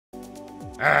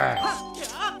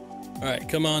Alright,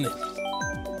 come on in.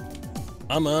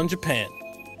 I'm on Japan.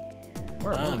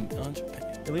 Where am I'm on Japan.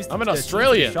 At least I'm an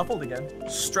Australian. Shuffled again.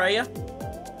 Australia.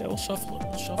 Yeah, we'll shuffle it.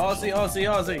 We'll shuffle it.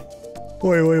 Aussie.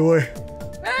 Wait.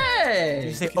 Hey! Did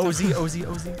you say Ozzy? Aussie.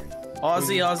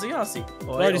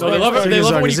 Oh, they love it. They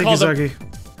love it when you call them. Ziggy.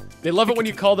 They love it when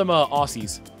you call them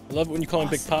Aussies. I love it when you call him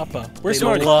Big Papa. They Where's don't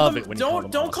Smarty? love it when you call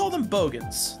them Don't Aussies. call them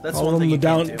bogans. That's Call one thing them you the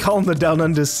down. can't do. Call them the down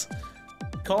unders.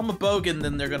 Call them a bogan,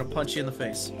 then they're gonna punch you in the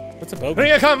face. What's a bogan? When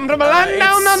you come from a land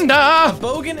down A under.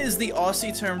 bogan is the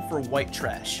Aussie term for white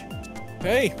trash.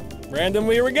 Hey, random,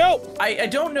 here we go. I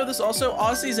don't know this. Also,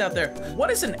 Aussies out there, what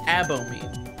does an abo mean?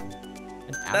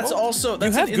 That's also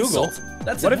that's have an Google. insult.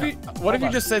 That's What an- if you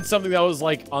just said something that was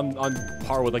like on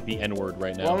par with like the N-word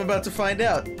right now? Well, I'm about to find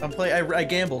out. I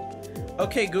gambled.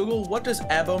 Okay, Google, what does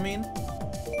abo mean?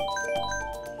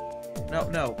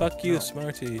 No. Fuck you,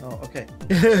 Smarty. Oh, okay.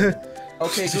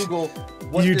 Okay, Google,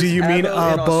 what Do does you mean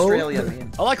abo in abo? Australia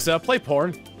mean? Alexa, play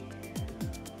porn.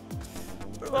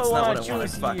 That's not what I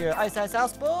wanted. Fuck. Ice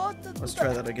House Sport. Let's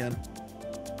try that again.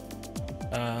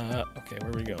 Okay,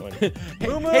 where are we going?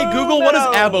 Hey Google, what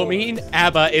does ABBA mean?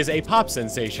 ABBA is a pop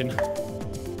sensation.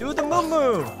 Do the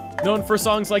moo. Known for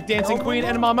songs like Dancing Queen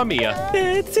and Mamma Mia.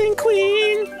 Dancing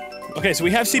Queen. Okay, so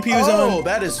we have CPUs on.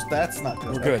 That's not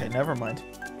good. We're good. Okay, never mind.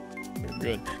 We're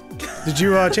good. Did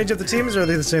you change up the teams, or are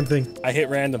they the same thing? I hit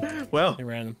random. Well, Hit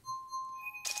random.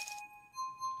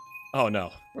 Oh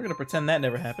no. we're gonna pretend that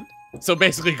never happened. So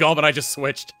basically, GaLm and I just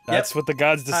switched. That's what the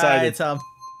gods Alright, decided. Tom.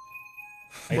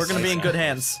 We're gonna be in good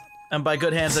hands. And by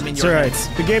good hands, I mean It's your alright.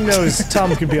 hands. The game knows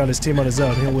Tom can be on his team on his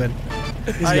own. He'll win.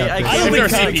 He's got I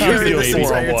this. can't think carry they're CPUs, this maybe.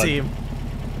 entire 4-1. team.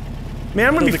 Man,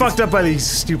 I'm gonna be fucked up by these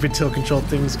stupid tilt control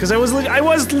things because I was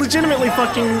legitimately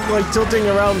fucking like tilting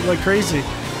around like crazy.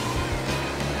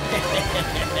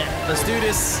 Let's do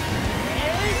this.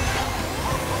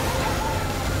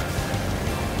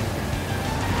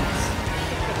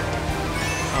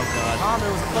 Oh god. Tom,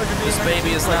 it was a pleasure being This here.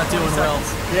 baby is not doing well.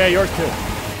 Yeah, yours too.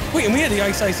 Wait, and we had the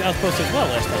Ice Outpost as well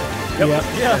last time. Yep.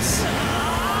 Yes.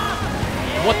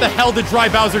 What the hell did Dry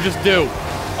Bowser just do?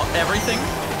 Everything?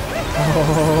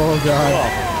 Oh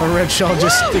god. A red shell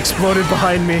just exploded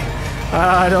behind me.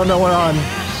 I don't know what on.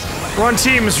 We're on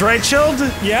teams, right, Chilled?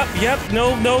 Yep.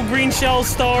 No green shells,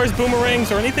 stars,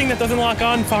 boomerangs, or anything that doesn't lock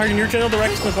on fired in your general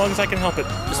direction as long as I can help it.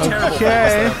 Just terrible.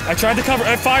 Okay. I tried to cover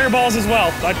fireballs as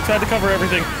well. I tried to cover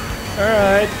everything.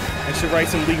 Alright. I should write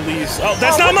some legalese. Oh,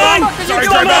 that's not mine! Sorry,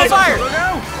 Dry Dry Bowser!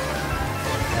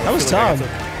 That was Tom.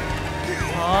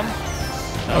 Tom.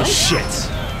 Oh shit.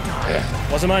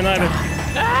 Wasn't mine either.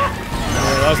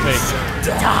 That was me.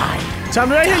 Tom,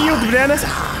 did I hit you with the banana?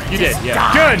 You did, yeah.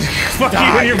 Good. Fuck you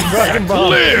and your fucking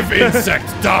bomb. Live, insect.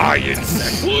 Die,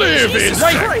 insect. Live,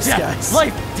 insect.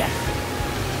 Life, death.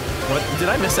 What? Did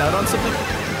I miss out on something?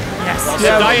 Yes.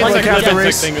 Yeah, Die, like insect, half live, the insect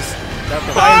race. thing is...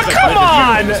 Oh, come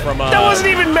on! That wasn't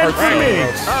even meant for me!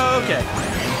 Oh, okay.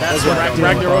 That's There's what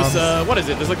Ragnaros, what is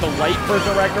it? There's like the light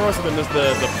version of Ragnaros, and then there's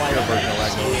the fire version of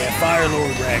Ragnaros. Yeah, Fire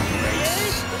Lord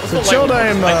Ragnaros. What's So the Chilled, light I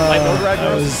am, one? Light Lord I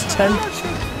Ragnaros? was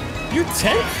 10th. You're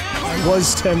 10th? I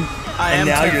was 10. I And am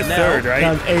now 10th you're now. 3rd, right?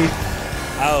 I'm 8th.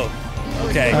 Oh,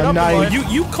 okay. I'm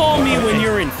 9th. You call me when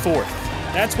you're in 4th.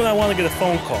 That's when I want to get a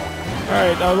phone call.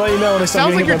 Alright, I'll let you know when I start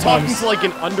Sounds like getting you're hit by talking bombs. to like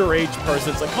an underage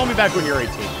person. It's like, call me back when you're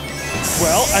 18.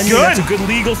 Well, I mean, Good. that's a good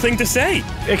legal thing to say.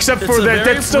 Except It's for a that,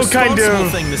 very that's still kind responsible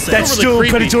of... thing to say. That's Overly still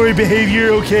creepy. predatory behavior,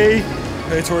 okay?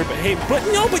 Predatory behavior. But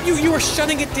no, you were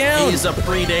shutting it down. He's a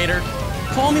predator.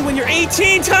 Call me when you're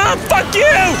 18, Tom! Fuck you!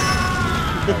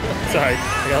 Sorry,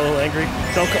 I got a little angry.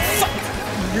 Don't call. Fuck!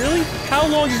 Really? How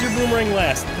long does your boomerang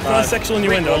last? It's not a sexual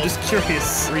innuendo, I'm just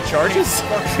curious. 3 charges?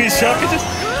 3 charges?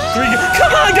 3.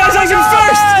 Come on, guys! I was in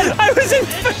first! I was in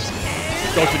first!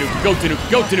 Go to Nuke, go to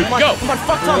Nuke, go to Nuke, go! Come on,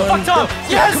 fuck Tom!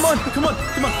 Yeah, Yes! come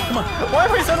on. Why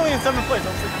are we suddenly in 7th place?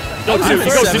 Go to I'm Nuke, in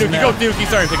go to 7th Nuke, now. go to Nuke. He's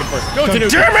starting taking first. Go to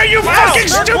Nuke. Damn it, you fucking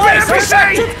stupid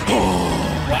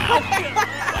NPC!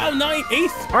 Wow, 9th,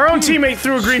 8th. Our own teammate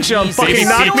threw a green shell and Easy. fucking Easy.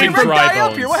 knocked me Easy. from... Dry Guy up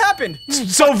bones. here. What happened?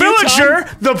 So Villager,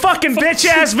 the fucking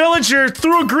bitch-ass Villager,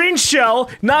 threw a green shell,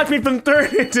 knocked me from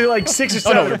 3rd into like 6 or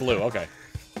Oh no, 7. you're blue, okay.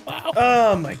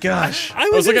 Oh my gosh. I I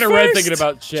was looking in at red first. thinking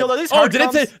about shit. Chill, are these Oh, hard did it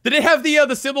comms? did it have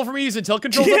the symbol for me using tilt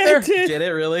controls Yeah, up there? it did. Did it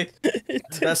really?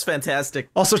 That's fantastic.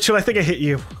 Also, Chill, I think I hit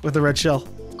you with the red shell.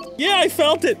 Yeah, I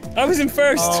felt it. I was in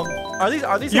first. Are these?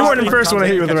 You hard weren't in comms? first when I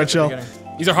hit you with the red Catch up shell. at the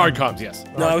beginning. These are hard comms, yes.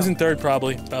 No, I was in 3rd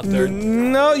probably. About 3rd.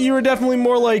 No, you were definitely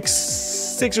more like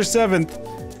 6th or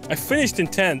 7th. I finished in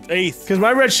 10th, 8th. Because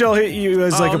my red shell hit you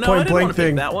as like Oh, a no, I point didn't blank wanna pick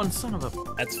thing. That one, son of a.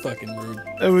 That's fucking rude.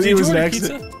 It was, Did it was you an order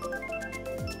accident. pizza?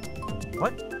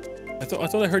 What? I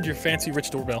thought I heard your fancy rich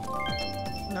doorbell.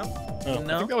 No. Oh. I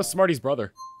No. think that was Smarty's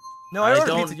brother. No, I ordered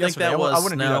don't pizza think yesterday. that I was,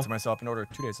 wouldn't do no. that to myself and order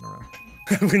 2 days in a row.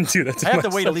 I wouldn't do that to I have to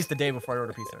wait at myself. least a day before I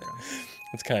order pizza again.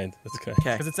 That's kind. That's kind.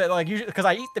 Okay. Because it's like usually because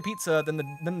I eat the pizza, then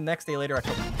the next day later I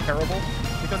feel terrible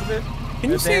because of it. Can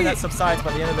you And say then that subsides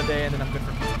by the end of the day, and then I'm good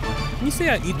for pizza. Can you say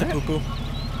I eat the poo poo?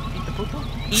 Eat the poo-poo?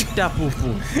 Eat the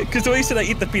poo-poo. Because the way you said I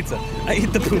eat the pizza. I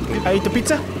eat the poo poo. I eat the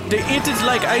pizza. They eat it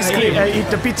like ice cream. I eat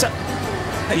the pizza.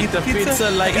 I eat the pizza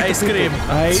like ice cream.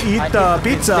 I eat the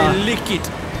They pizza. lick it.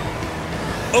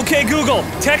 Okay, Google,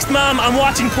 text mom, I'm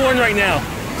watching porn right now.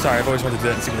 Sorry, I've always wanted to do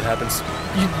that and see what happens.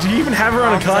 Do you even have her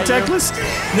on a Is that contact you? list?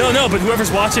 No, but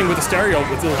whoever's watching with a stereo,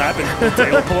 it'll happen.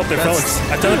 They'll pull up their phones.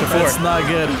 I've done it before. That's not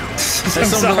good. I'm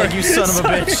That sounds sorry. like you son of a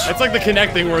bitch. It's like the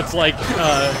connecting where it's like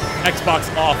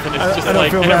Xbox off and it's just I don't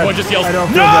like feel and bad. everyone just yells I don't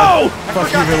feel no. bad. Fuck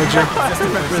you, villager.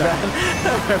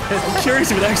 I'm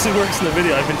curious if it actually works in the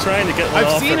video. I've been trying to get one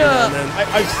I've off seen every now and then.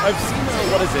 I've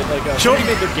seen what is it like? Show- Somebody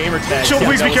made their gamer tag. Show,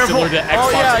 please that be was careful. similar to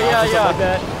Xbox Oh off or yeah. something like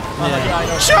that. Yeah, I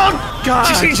know. Shut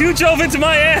God! You drove into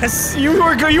my ass! You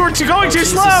were going too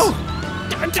slow.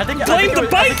 I think Blame the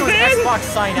bike, it was man! Xbox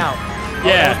sign out.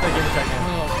 Yeah. That was the gamer tag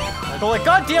name. They're like,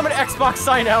 God damn it, Xbox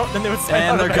sign out. Then they would say,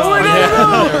 And they're Xbox. gone. no, Yeah,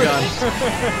 no. they're gone.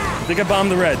 I think I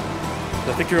bombed the red.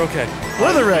 I think you're okay.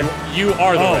 What the red? You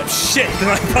are the Oh red. shit, then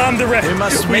I bombed the red. We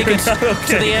must We make are it not to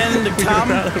okay. the end, Tom.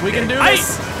 We can do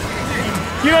this.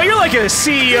 You know, you're like a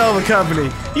CEO of a company.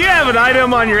 You have an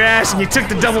item on your ass and you took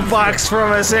the double box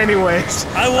from us anyways.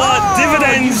 I want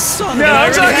dividends. son of No, a-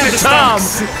 I'm already talking have to the Tom.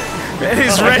 stocks. And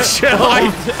his red shell.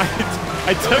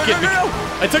 I took it.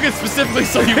 I took it specifically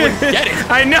so you wouldn't get it.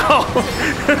 I know.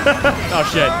 Oh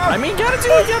shit. I mean, gotta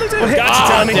do it, gotta do it.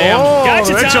 Gotcha, Tommy. damn. Oh,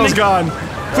 Gotcha, red Tommy. shell's gone.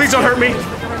 Please don't hurt me.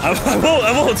 I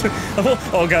won't.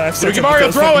 Oh god, I've Tanuki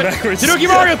Mario, throw it! Tanuki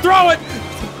Mario, throw it!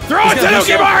 Throw it,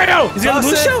 Tanuki Mario! Is he on the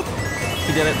blue Toss it. shell?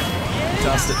 He did it.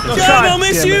 Tossed it. God, I'll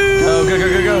miss damn it. you! Go, go, go,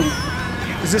 go,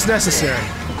 go. Is this necessary?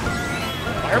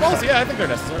 Fireballs? Yeah, I think they're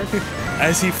necessary.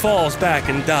 As he falls back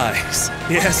and dies,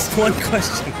 he asks one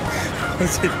question.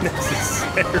 Was it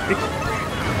necessary?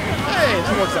 Hey,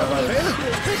 that works out well, man.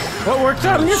 What worked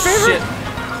out in your favor? Shit.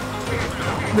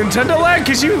 Nintendo lag?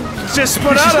 Cause you just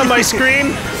spun out on my screen.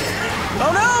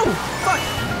 Oh no! Fuck!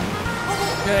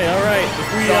 Okay, alright.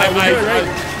 We, So we're good,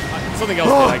 right? something else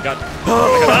that I got.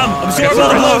 Absorb all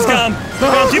the blows, Gom.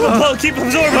 Keep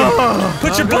absorbing them.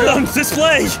 Put your butt on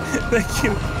display. Thank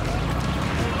you.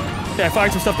 Okay, I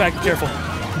fired some stuff back. Be careful.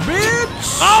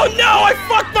 Bitch! Oh no! I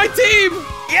fucked my team!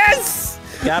 Yes!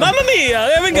 Got him. Mamma mia!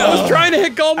 There we go. I was trying to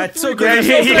hit GaLm. I took Yeah, it.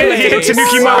 he hit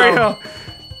Tanuki Mario.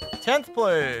 10th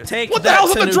place. Take What the that, hell's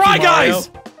with the Tanuki dry Mario. guys?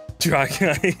 Dry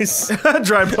guys.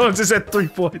 Dry Bones is at 3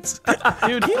 points.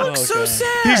 Dude, he looks so God.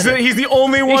 sad. He's the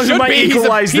only He one who should might be.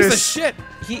 equalize He's a this. piece of shit.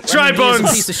 Dry He is a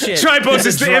Bones. piece of shit. Dry Bones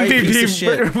He's is a the dry piece of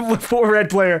shit. MVP for red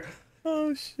player.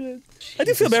 Oh shit. I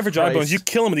do feel bad for Dry Bones. Christ. You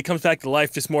kill him and he comes back to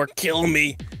life just more. Kill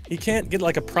me. He can't get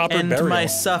like a proper End burial. my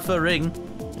suffering.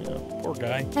 Poor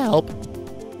guy. Help.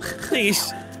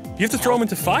 Please. You have to throw him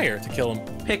into fire to kill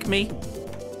him. Pick me.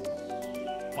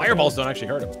 Fireballs don't actually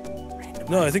hurt him.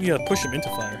 No, I think you gotta push him into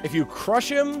fire. If you crush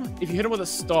him, if you hit him with a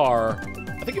star,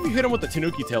 I think if you hit him with the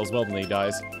Tanuki tail as well, then he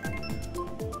dies.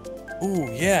 Ooh,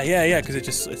 yeah, because it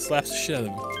slaps the shit out of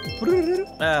him.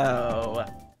 Oh.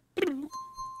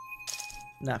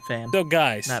 Not fan. So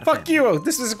guys, Not a Fuck fan. you.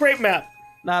 This is a great map.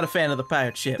 Not a fan of the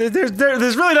pirate ship. There's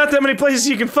really not that many places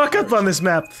you can fuck up on this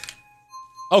map.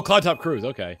 Oh, Cloud Top Cruise,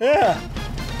 okay. Yeah.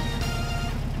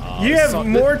 You have so-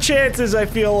 more chances, I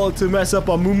feel, to mess up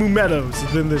on Moo Moo Meadows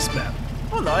than this map.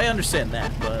 Oh no, I understand that,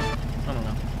 but I don't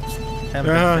know.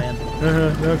 Haven't been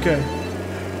a fan. Okay.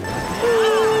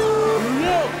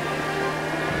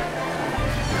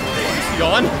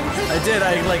 Yawn? I did.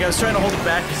 I was trying to hold it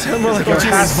back. I'm like a don't you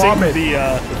half sing vomit. the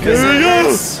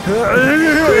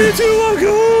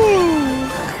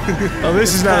Oh,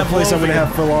 this is not a place I'm gonna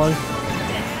have for long.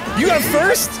 You got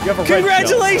first? You have a red shell,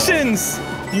 Congratulations!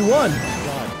 You won.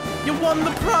 You won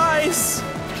the prize.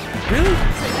 Really?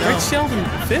 Red shell in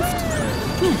 5th?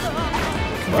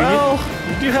 Well,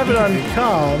 you do have it on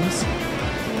comms.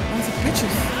 Lots of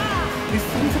bitches. These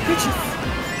bitches.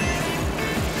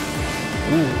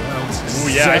 Ooh,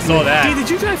 yeah, I saw that. Did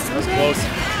you drive first? Close.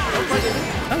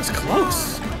 That was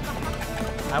close.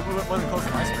 I wasn't close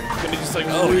to my screen. Gonna just like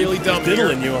really dumb here.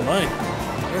 Diddling you on mine.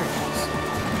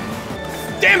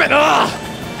 Damn it! Ah!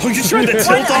 Oh, you tried to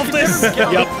tilt off this?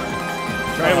 Yep.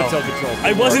 Try with tilt control.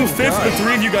 I was in 5th, but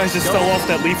 3 of you guys just fell off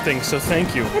that leaf thing, so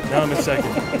thank you. Now I'm in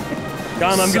 2nd.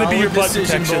 Gom, I'm gonna be your butt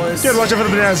protection. Good, watch out for the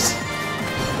bananas.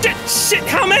 Shit,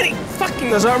 how many? Fucking.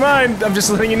 Those aren't mine. I'm just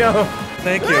letting you know.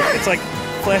 Thank you. It's like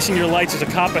flashing your lights. There's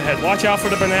a cop ahead. Watch out for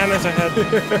the bananas ahead.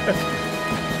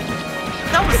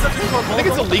 That was such a cool I think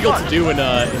it's illegal to do in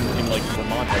like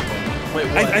Vermont, I think. Wait,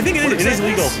 what? I think it is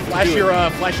illegal. Flash your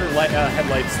headlights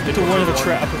To one of the a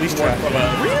police trap.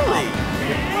 Really?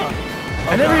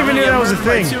 I never even knew that was a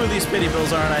thing. Two of these pity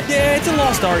bills, aren't I? Yeah, it's a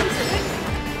lost art.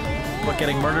 What,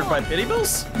 getting murdered by pity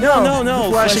bills? No.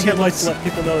 Flashing Flashing headlights let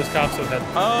people know there's cops overhead.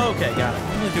 Oh, okay, got it.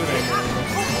 I'm gonna do it anymore.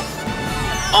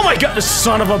 Oh my god,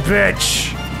 son of a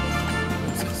bitch!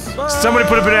 Somebody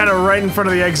put a banana right in front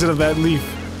of the exit of that leaf.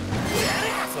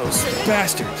 Those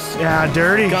bastards. Yeah,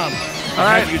 dirty. GaLm. All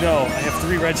right. You know, I have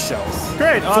 3 red shells.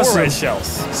 Great, 4 awesome. red shells.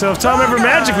 So if Tom ever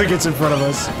magically gets in front of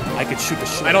us. I could shoot the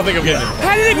shit. I don't think I'm getting it.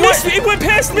 How did it miss me? It went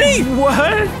past me!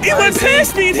 What? It went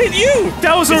past me and hit you!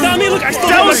 That was It's not me, look, I still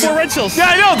have my 4 red shells. Yeah,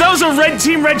 I know, that was a red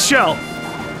team red shell.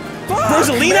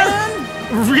 Rosalina?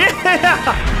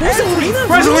 Yeah! Rosalina?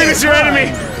 Rosalina's your enemy!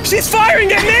 She's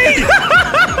firing at me!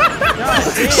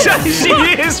 She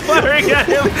is firing at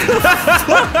him!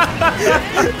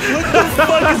 What the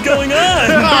fuck is going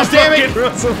on? Oh, damn it!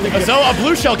 Rosalina. So a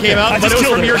blue shell came out, I but just it was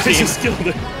killed from her. your I team. just killed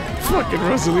her. Fucking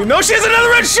Rosalina. No, she has another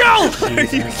red shell! Are you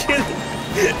kidding?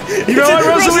 You know what,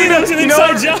 Rosalina? was an You know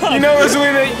inside what? job. You know,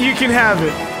 Rosalina, you can have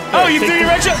it. Oh, you threw your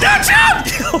red shell. That's up!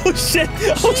 Oh shit!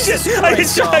 Oh shit! I hit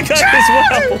shotgun as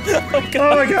well. Oh god!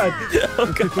 Oh my god.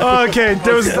 Oh god! Okay,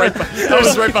 that was That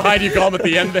was right behind you, GaLm, at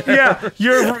the end there.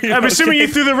 Yeah, I'm assuming you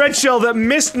threw the red shell that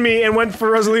missed me and went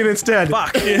for Rosalina instead.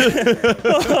 Fuck.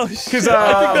 Oh shit! Because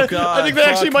Oh, God. I think that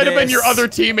actually fuck might have been your this. other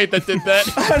teammate that did that.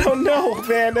 I don't know,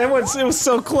 man. It was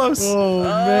so close. Oh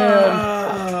man.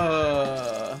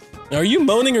 Are you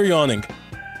moaning or yawning?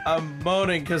 I'm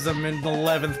moaning because I'm in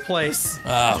 11th place.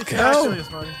 Okay. Oh.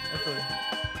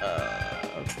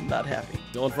 I'm not happy.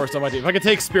 Dylan first on my team. If I could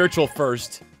take spiritual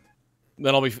first,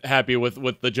 then I'll be happy with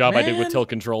the job I did with tilt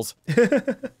controls.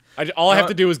 All I have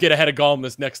to do is get ahead of GaLm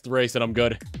this next race, and I'm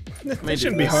good. That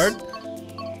shouldn't be hard.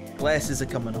 Glasses are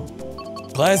coming on.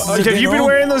 Glasses. Have you been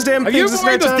wearing those damn Are things you this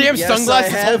wearing those nighttime? damn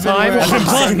sunglasses this whole time? I've been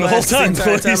blind the whole time,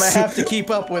 I please. have to keep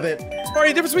up with it. Sorry,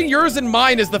 the difference between yours and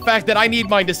mine is the fact that I need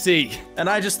mine to see. And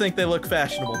I just think they look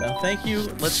fashionable now. Thank you.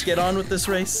 Let's get on with this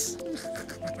race.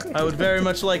 I would very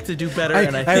much like to do better,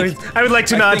 and I think I would like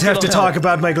to I not think have to it'll talk help.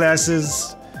 about my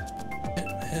glasses.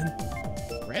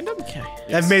 Random? Okay.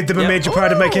 I've made them a major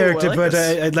part of my Oh, character, I like but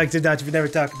this. I'd like to not never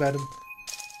talk about them.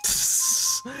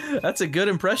 That's a good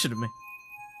impression of me.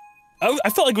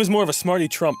 I felt like it was more of a Smarty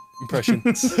Trump impression.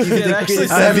 It actually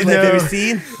Have you know,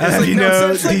 seen? have you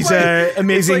know these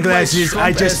amazing glasses?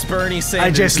 I just Bernie Sanders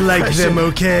I just like them,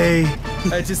 okay?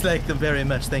 I just like them very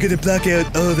much. Thank you. Gonna block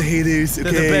out all the haters. Okay.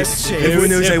 They're the best shades. Everyone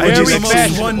knows I It won was this very the shit.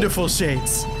 most wonderful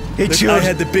shades. Hey, Look, Chilled. I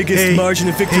had the biggest margin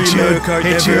of victory in Mario Kart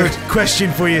hey, ever. Chilled.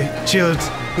 Question for you, Chilled.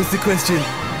 What's the question?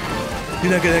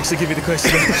 You're not gonna actually give me the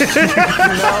question. No,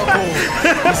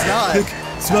 he's not.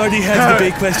 Smarty has the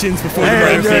big questions before the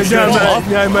Mario Kart starts off.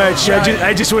 Not much.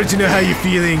 I just wanted to know how you're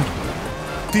feeling.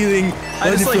 Feeling I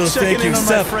just wonderful, like thank checking you. in on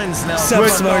my Sup? friends now. Sup, What-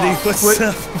 Smarty? What's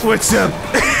up? What's up?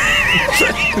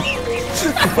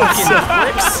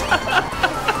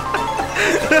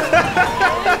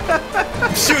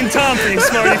 I'm shooting Tom for you,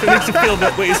 Smarty, if it makes you feel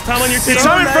that way. Is Tom on your team? Is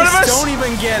Tom in front of us? Don't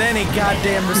even get any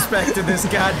goddamn respect to this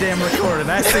goddamn recording.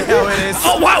 I see how it is.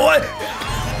 Oh, what?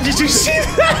 Did you see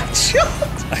that, Chilled?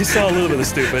 I saw a little bit of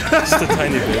stupid, just a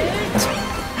tiny bit.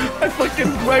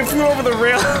 I flew over the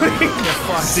railing.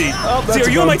 See, that's see, are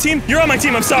a you on bum. my team? You're on my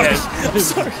team. I'm sorry. I'm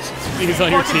sorry. He's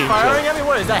on your team. Firing at me?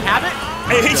 What is that, habit?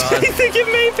 I think it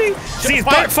may be. See,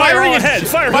 Fire firing on- ahead.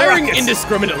 Firing rockets.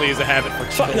 indiscriminately is a habit for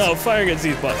children. No, firing at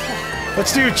Z's butt.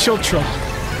 Let's do Chill Trump.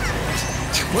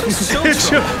 What is children?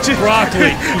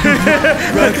 Broccoli.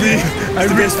 Broccoli. It's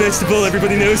the best vegetable.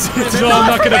 Everybody knows it. No, I'm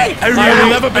not gonna. I will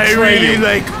never betray really you.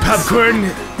 like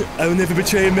popcorn. I will never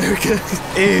betray America.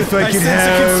 If I could sense a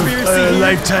have conspiracy a here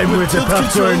lifetime with worth of tilt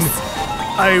popcorn,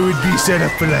 controls. I would be set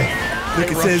up for life. Look,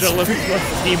 it says, Russia, let's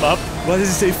team up. why does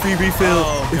it say free refill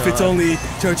if it's only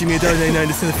charging me $1.99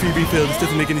 instead of free refill? This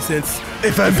doesn't make any sense.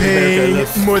 If I'm paying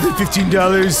more than $15,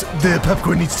 the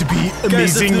popcorn needs to be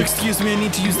amazing. Excuse me, I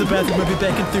need to use the bathroom. I'll be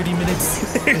back in 30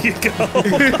 minutes. There you go.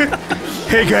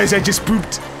 Hey guys, I just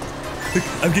pooped.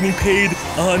 I'm getting paid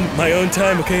on my own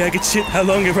time, okay? I get shit how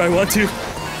long ever I want to.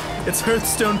 It's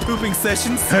Hearthstone pooping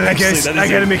sessions. And I guess that is I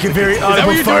gotta make a very Is that what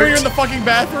audible you're doing fart. here in the fucking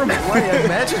bathroom? Why, I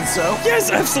imagine so. Yes,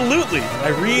 absolutely. I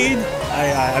read.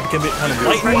 I become kind of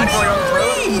enlightened.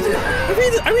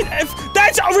 I read.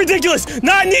 That's ridiculous.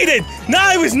 Not needed. No,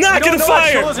 I was not gonna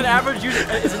fire. Is an average user.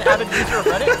 Is an avid user of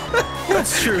Reddit.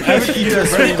 That's true. He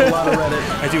does read a lot of Reddit.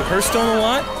 I do Hearthstone a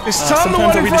lot. Is Tom the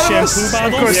one sometimes I in read the front of shampoo us?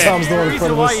 bottle. Of course, Yeah. Tom's the one in front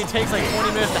Reason of why us. it takes like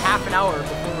 20 minutes to half an hour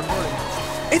before recording.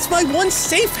 It's my one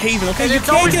safe haven, okay? And You it's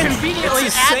can't always get... conveniently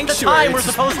It's his at the sanctuary. time we're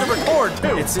supposed to record,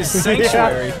 too. It's his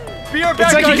sanctuary. Be our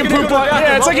It's like you can poop on.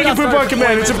 Yeah, it's like you can poop on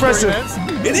command. It's impressive.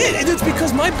 It is. It's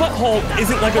because my butthole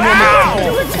isn't like a normal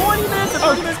butthole. Like 20 minutes and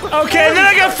 30 minutes. Okay, and then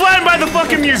I got flattened by the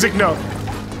fucking music note.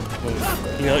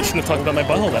 You know, you shouldn't have talked about my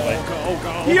butthole that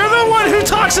way. You're the one who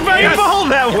talks about your butthole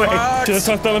that way. Should have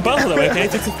talked about my butthole that way, okay?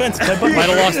 It takes offense. My butthole.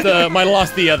 Might have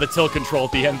lost the tilt control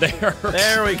at the end there.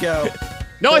 There we go.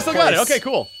 No, I still got it. place. Okay,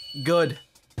 cool. Good.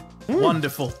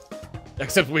 Wonderful.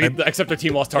 Except our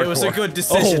team lost hardcore. It was a good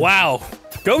decision. Oh, wow.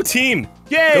 Go team.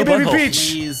 Yay, Go baby butthole. Peach.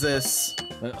 Jesus.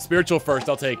 Spiritual first,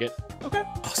 I'll take it. Okay.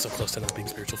 Oh, so close to not being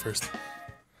spiritual first.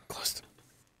 Close.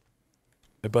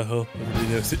 My butthole. Everybody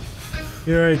knows it.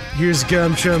 Alright, here's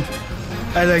Gum Chump.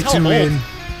 I like Tell to him win.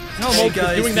 No, Hey Mo,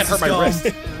 guys, doing that this hurt is my GaLm.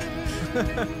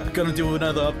 wrist. Gonna do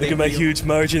another update. Look at my for you. huge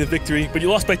margin of victory. But you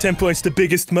lost by 10 points, the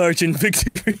biggest margin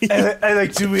victory. I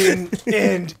like to win,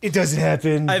 and it doesn't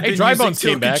happen. I've been Dry using Bones came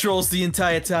tilt back. controls the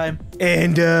entire time.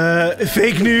 And,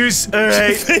 fake news.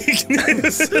 Alright. Fake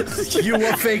news. You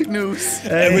are fake news.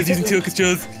 Everyone's using tilt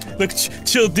controls. Look,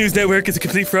 Chilled News Network is a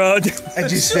complete fraud. I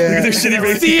just, Look at their shitty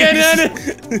ratings.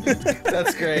 CNN!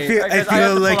 That's great. I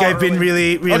feel like I've been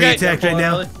really Okay. attacked right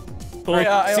now. Pull,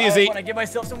 See you, Z. I want to give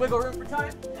myself some wiggle room for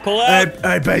time. pull out.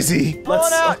 Alright, bye, Z. Pull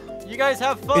it out. You guys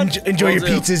have fun. Enjoy Will your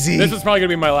do. pizza, Z. This is probably gonna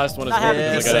be my last one as Not well.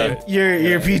 having because I pizza. gotta-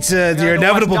 Your pizza, Gotta your go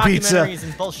inevitable watch pizza. documentaries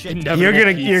and bullshit.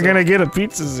 You're gonna get a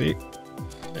pizza, Z.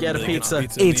 Get a pizza.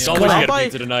 It's Don't gonna let you get buy- a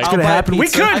pizza tonight. I'll gonna buy happen. We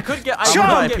pizza. could- I could get. I Tom, would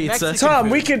buy get pizza. Mexican Tom,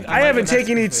 food. we could. I might haven't get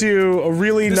taken you Mexican to a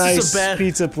really This is a nice bad-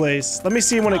 pizza place. Let me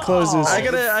see when it closes. I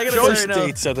gotta Those say right now,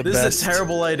 dates are the this best. is a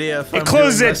terrible idea. If It I'm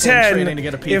closes doing at wrestling 10. training to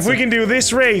get a pizza. If we can do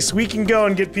this race, we can go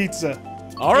and get pizza.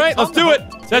 All right, let's do it.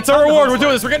 That's our reward. We're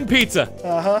doing this. We're getting pizza.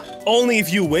 Only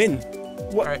if you win.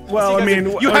 Well, I mean,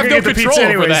 You we're have gonna no get the control pizza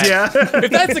over anyways. that. Yeah.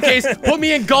 If that's the case, put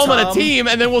me and GaLm on a Tom, team,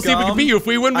 and then we'll see if we can GaLm, beat you. If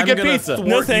we win, we I'm get gonna pizza. thwart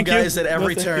No, thank you you. guys at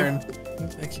every No, thank you. turn.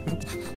 Thank you.